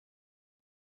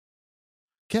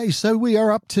Okay, so we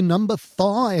are up to number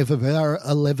 5 of our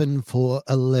 11 for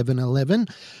 11/11.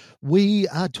 We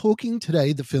are talking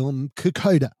today the film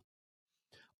Kokoda.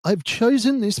 I've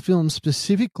chosen this film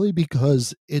specifically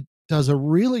because it does a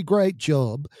really great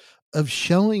job of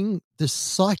showing the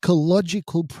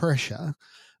psychological pressure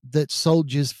that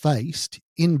soldiers faced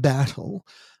in battle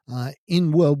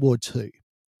in World War II.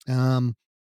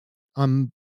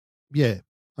 I'm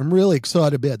really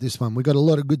excited about this one. We've got a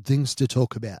lot of good things to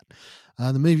talk about.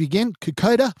 The movie again,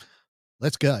 Kokoda.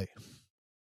 Let's go.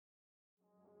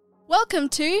 Welcome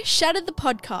to Shattered the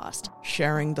Podcast.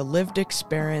 Sharing the lived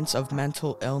experience of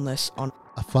mental illness on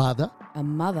A father. A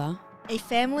mother. A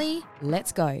family.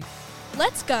 Let's go.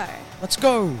 Let's go. Let's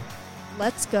go.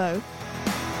 Let's go.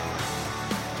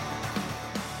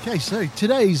 Okay, so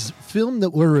today's film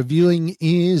that we're reviewing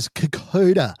is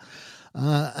Kokoda.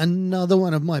 Another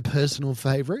one of my personal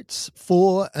favourites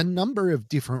for a number of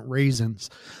different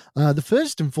reasons. The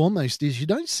first and foremost is you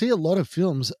don't see a lot of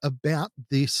films about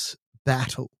this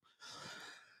battle.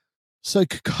 So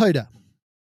Kokoda.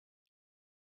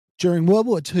 During World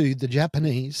War II, the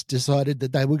Japanese decided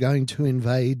that they were going to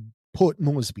invade Port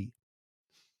Moresby.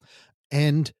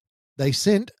 And they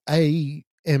sent a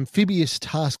amphibious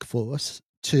task force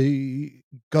to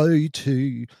go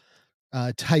to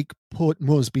take Port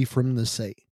Moresby from the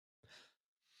sea.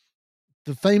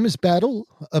 The famous Battle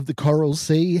of the Coral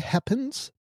Sea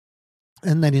happens,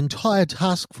 and that entire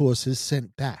task force is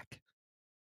sent back.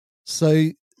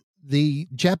 So the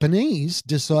Japanese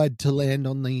decide to land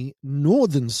on the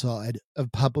northern side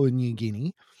of Papua New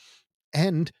Guinea,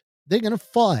 and they're going to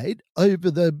fight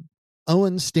over the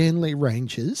Owen Stanley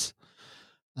Ranges,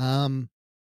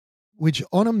 which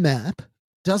on a map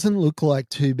doesn't look like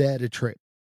too bad a trip.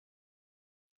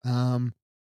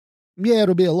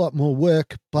 It'll be a lot more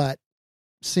work, but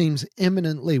seems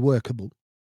eminently workable.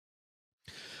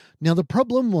 Now, the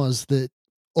problem was that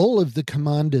all of the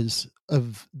commanders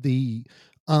of the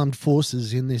armed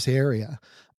forces in this area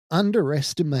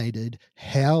underestimated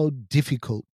how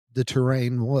difficult the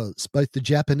terrain was, both the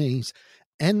Japanese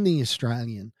and the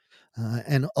Australian,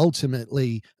 and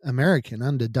ultimately American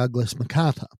under Douglas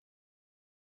MacArthur.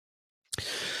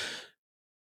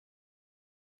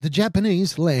 The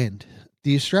Japanese land.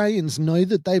 The Australians know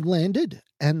that they've landed,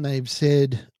 and they've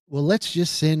said, well, let's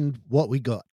just send what we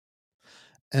got.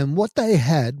 And what they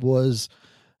had was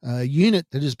a unit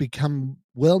that has become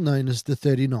well known as the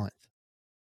 39th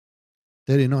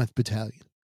Battalion.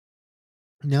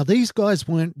 Now, these guys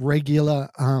weren't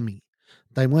regular army.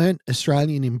 They weren't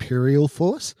Australian Imperial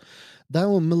Force. They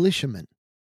were militiamen.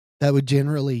 They were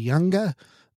generally younger.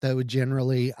 They were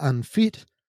generally unfit,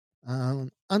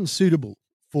 unsuitable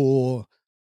for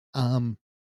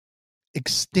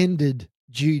extended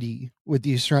duty with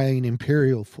the Australian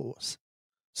Imperial Force.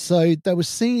 So they were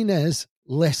seen as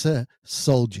lesser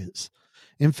soldiers.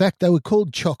 In fact, they were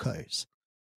called chocos,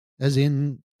 as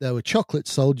in they were chocolate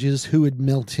soldiers who would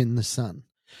melt in the sun.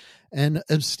 And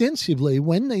ostensibly,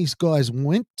 when these guys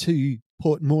went to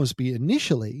Port Moresby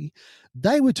initially,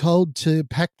 they were told to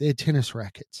pack their tennis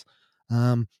rackets.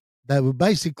 They were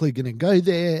basically going to go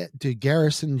there, do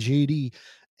garrison duty,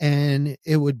 and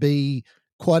it would be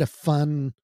quite a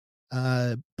fun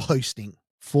posting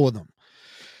for them.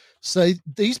 So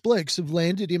these blokes have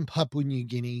landed in Papua New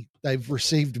Guinea. They've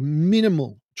received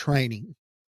minimal training.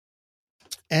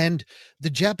 And the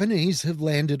Japanese have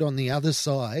landed on the other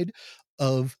side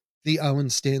of the Owen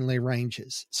Stanley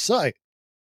Ranges. So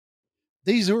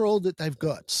these are all that they've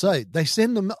got. So they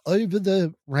send them over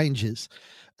the ranges,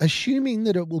 assuming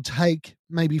that it will take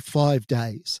maybe 5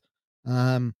 days.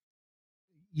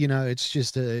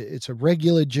 It's a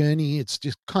regular journey. It's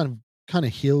just kind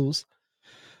of hills.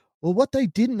 Well, what they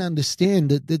didn't understand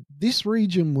that this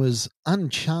region was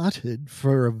uncharted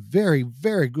for a very,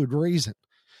 very good reason.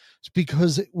 It's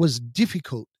because it was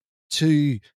difficult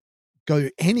to go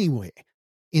anywhere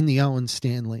in the Owen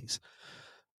Stanleys.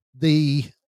 The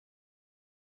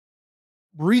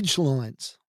ridge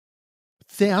lines,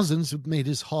 thousands of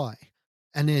meters high,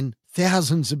 and then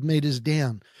thousands of meters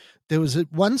down. There was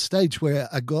at one stage where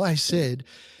a guy said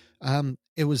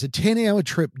it was a 10-hour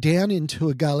trip down into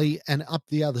a gully and up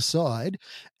the other side,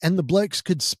 and the blokes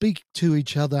could speak to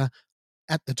each other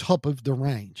at the top of the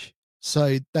range.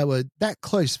 So they were that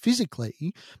close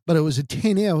physically, but it was a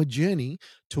 10-hour journey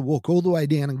to walk all the way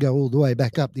down and go all the way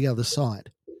back up the other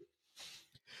side.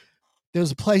 There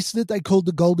was a place that they called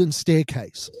the Golden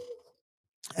Staircase,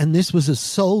 and this was a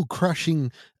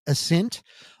soul-crushing ascent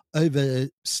over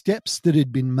steps that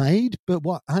had been made but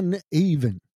were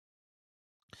uneven.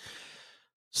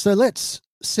 So let's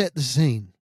set the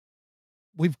scene.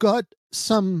 We've got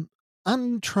some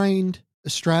untrained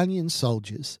Australian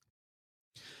soldiers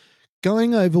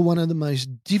going over one of the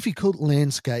most difficult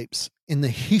landscapes in the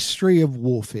history of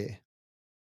warfare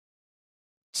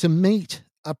to meet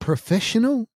a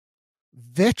professional,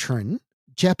 veteran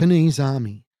Japanese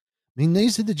army. I mean,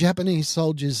 these are the Japanese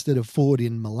soldiers that have fought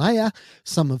in Malaya.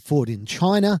 Some have fought in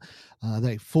China.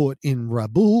 They fought in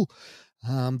Rabaul.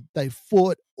 They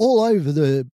fought all over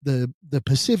the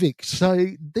Pacific. So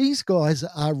these guys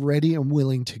are ready and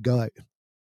willing to go.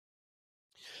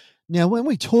 Now, when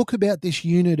we talk about this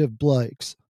unit of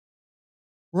blokes,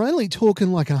 we're only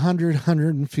talking like 100,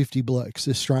 150 blokes,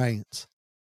 Australians.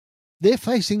 They're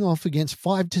facing off against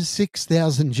 5,000 to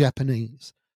 6,000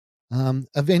 Japanese.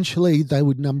 Eventually, they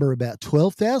would number about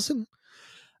 12,000,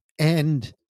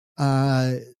 and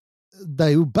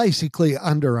they were basically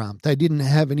underarmed. They didn't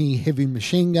have any heavy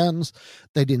machine guns.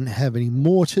 They didn't have any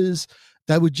mortars.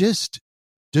 They were just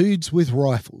dudes with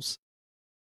rifles.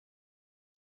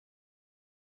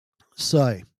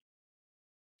 So,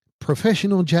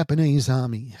 professional Japanese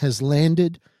army has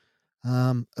landed.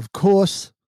 Of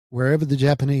course, wherever the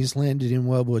Japanese landed in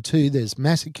World War II, there's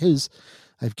massacres.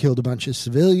 They've killed a bunch of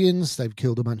civilians. They've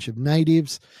killed a bunch of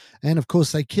natives. And, of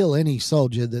course, they kill any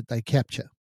soldier that they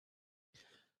capture.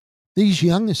 These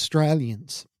young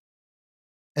Australians,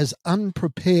 as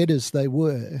unprepared as they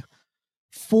were,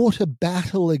 fought a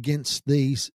battle against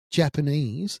these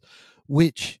Japanese,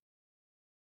 which,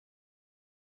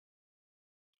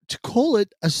 to call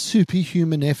it a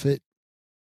superhuman effort,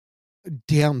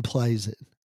 downplays it.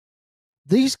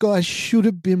 These guys should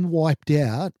have been wiped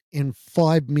out in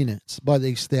 5 minutes by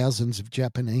these thousands of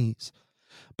Japanese,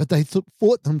 but they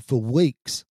fought them for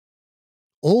weeks,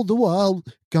 all the while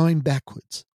going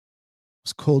backwards.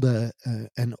 It's called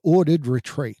an ordered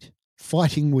retreat,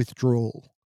 fighting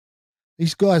withdrawal.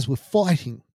 These guys were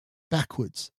fighting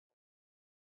backwards,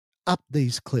 up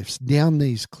these cliffs, down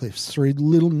these cliffs, through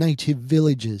little native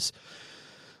villages.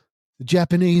 The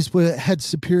Japanese had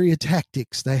superior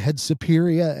tactics. They had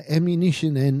superior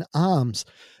ammunition and arms.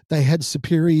 They had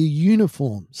superior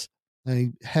uniforms.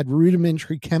 They had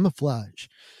rudimentary camouflage.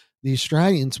 The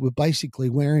Australians were basically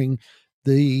wearing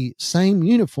the same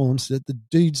uniforms that the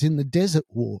dudes in the desert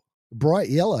wore, bright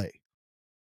yellow.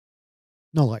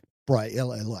 Not like bright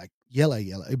yellow, like yellow,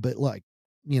 but like,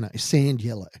 sand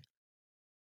yellow.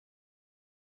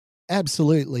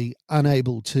 Absolutely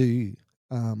unable to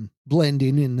blend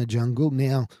in the jungle.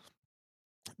 Now,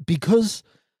 because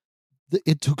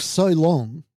it took so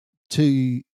long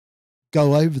to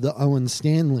go over the Owen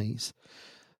Stanleys,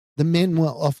 the men were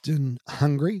often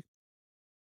hungry.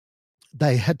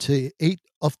 They had to eat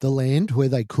off the land where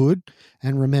they could.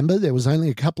 And remember, there was only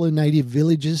a couple of native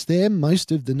villages there.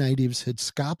 Most of the natives had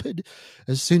scarpered.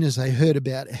 As soon as they heard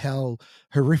about how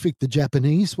horrific the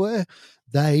Japanese were,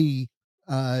 they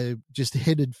just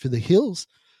headed for the hills.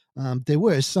 There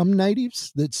were some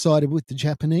natives that sided with the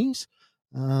Japanese,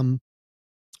 and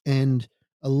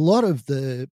a lot of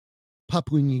the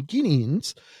Papua New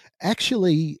Guineans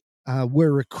actually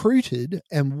were recruited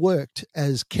and worked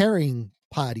as carrying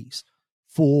parties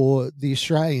for the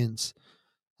Australians.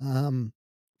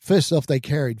 First off, they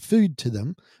carried food to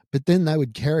them, but then they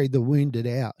would carry the wounded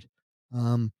out.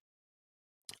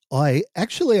 I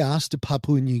actually asked a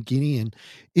Papua New Guinean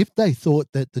if they thought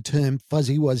that the term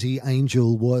Fuzzy Wuzzy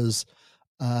Angel was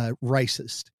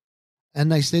racist.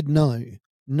 And they said no,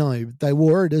 they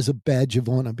wore it as a badge of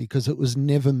honor because it was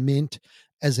never meant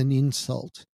as an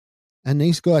insult. And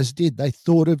these guys did. They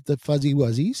thought of the Fuzzy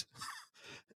Wuzzies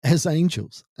as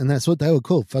angels, and that's what they were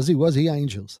called, Fuzzy Wuzzy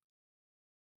Angels.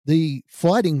 The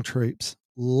fighting troops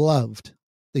loved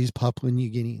these Papua New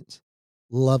Guineans,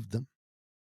 loved them.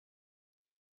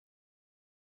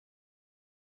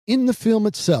 In the film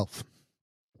itself,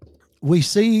 we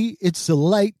see it's the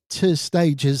later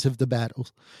stages of the battle.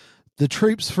 The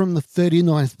troops from the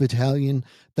 39th Battalion,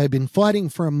 they've been fighting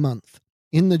for a month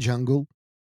in the jungle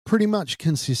pretty much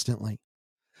consistently.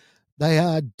 They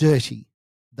are dirty.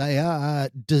 They are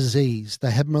diseased.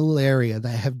 They have malaria.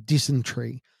 They have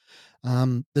dysentery.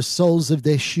 The soles of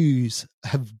their shoes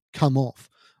have come off.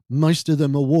 Most of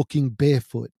them are walking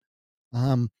barefoot.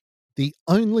 The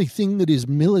only thing that is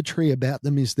military about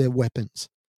them is their weapons.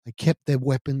 They kept their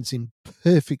weapons in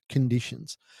perfect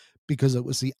conditions because it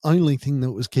was the only thing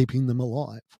that was keeping them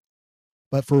alive.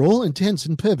 But for all intents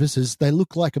and purposes, they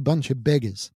look like a bunch of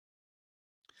beggars.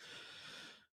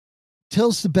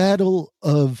 Tells the Battle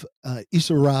of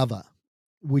Isarava,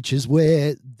 which is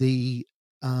where the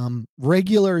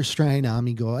regular Australian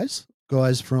Army guys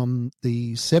from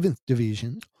the 7th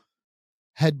Division,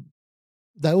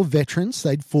 they were veterans.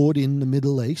 They'd fought in the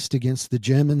Middle East against the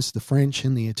Germans, the French,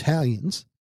 and the Italians.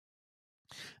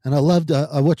 And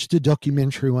I watched a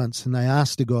documentary once and they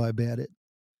asked a guy about it,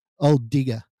 old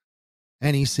Digger.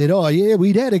 And he said, oh, yeah,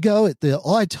 we'd had a go at the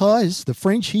Itais, the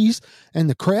Frenchies, and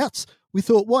the Krauts. We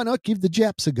thought, why not give the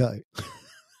Japs a go?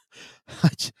 I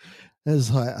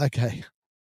was like, okay,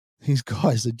 these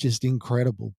guys are just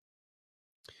incredible.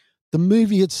 The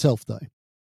movie itself, though,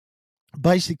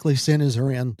 basically centers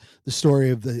around the story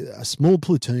of a small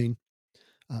platoon,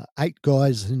 8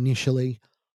 guys initially,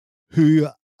 who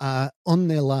are on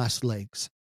their last legs.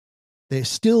 They're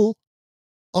still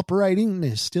operating,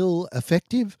 they're still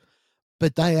effective,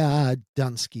 but they are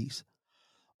dunskies.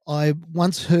 I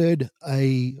once read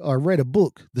a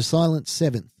book, The Silent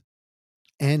Seventh,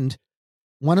 and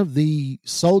one of the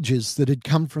soldiers that had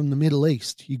come from the Middle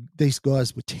East, these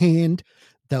guys were tanned,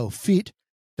 they were fit,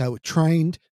 they were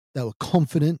trained, they were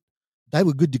confident, they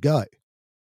were good to go.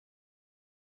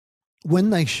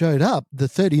 When they showed up, the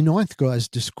 39th guys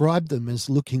described them as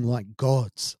looking like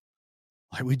gods.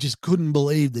 Like, we just couldn't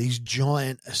believe these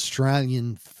giant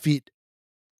Australian, fit,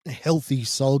 healthy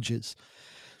soldiers.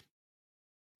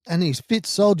 And these fit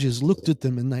soldiers looked at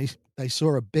them and they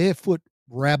saw a barefoot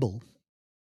rabble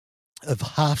of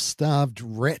half-starved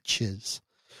wretches.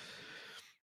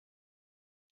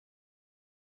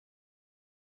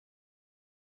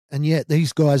 And yet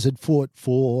these guys had fought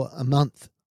for a month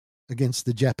against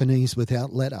the Japanese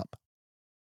without let-up.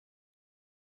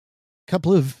 A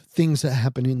couple of things that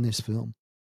happen in this film.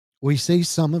 We see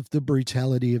some of the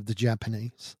brutality of the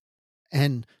Japanese.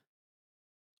 And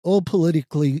all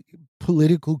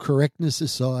political correctness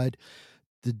aside,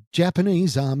 the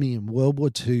Japanese army in World War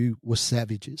II were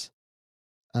savages.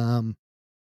 There's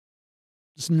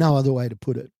no other way to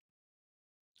put it.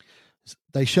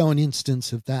 They show an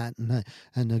instance of that,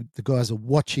 and the guys are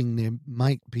watching their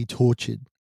mate be tortured.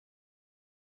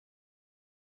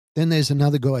 Then there's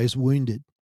another guy who's wounded,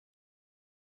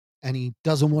 and he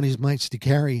doesn't want his mates to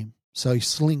carry him, so he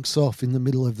slinks off in the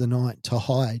middle of the night to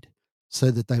hide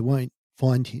so that they won't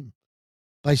find him.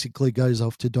 Basically goes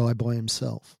off to die by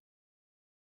himself.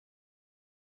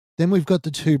 Then we've got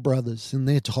the 2 brothers, and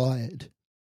they're tired,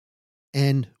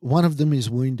 and one of them is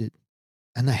wounded,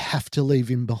 and they have to leave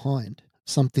him behind,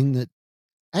 something that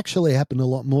actually happened a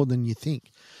lot more than you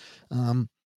think. A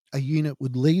unit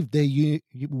would leave their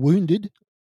wounded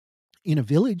in a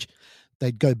village,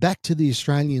 they'd go back to the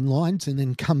Australian lines and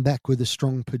then come back with a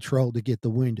strong patrol to get the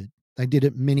wounded. They did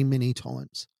it many, many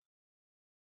times.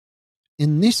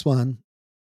 In this one,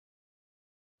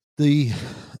 the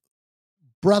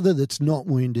brother that's not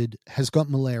wounded has got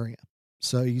malaria,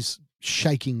 so he's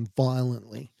shaking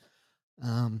violently.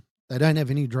 They don't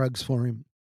have any drugs for him.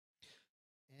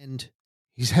 And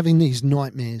he's having these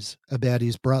nightmares about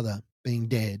his brother being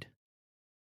dead.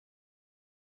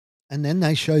 And then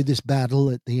they show this battle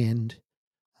at the end,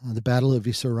 the Battle of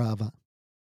Isarava,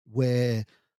 where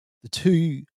the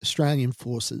 2 Australian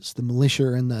forces, the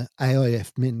militia and the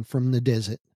AIF men from the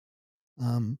desert,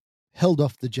 held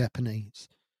off the Japanese.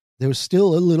 There was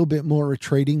still a little bit more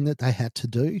retreating that they had to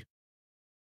do.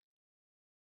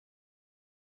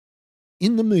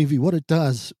 In the movie, what it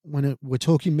does when we're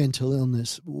talking mental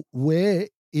illness, where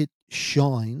it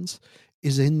shines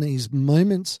is in these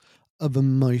moments of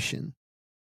emotion.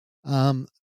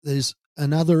 There's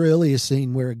another earlier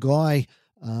scene where a guy,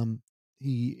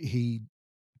 he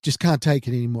just can't take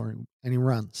it anymore and he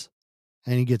runs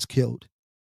and he gets killed.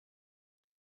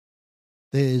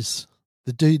 There's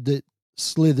the dude that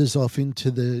slithers off into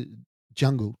the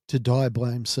jungle to die by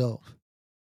himself.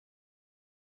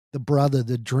 The brother,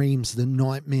 the dreams, the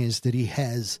nightmares that he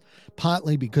has,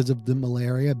 partly because of the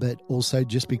malaria, but also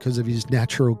just because of his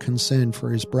natural concern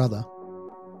for his brother.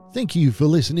 Thank you for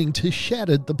listening to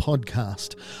Shattered the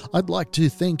podcast. I'd like to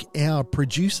thank our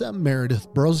producer,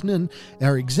 Meredith Brosnan,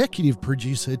 our executive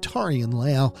producer, Torian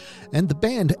Lau, and the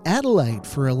band Adelaide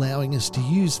for allowing us to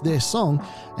use their song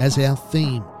as our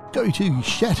theme. Go to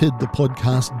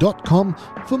shatteredthepodcast.com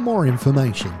for more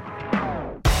information.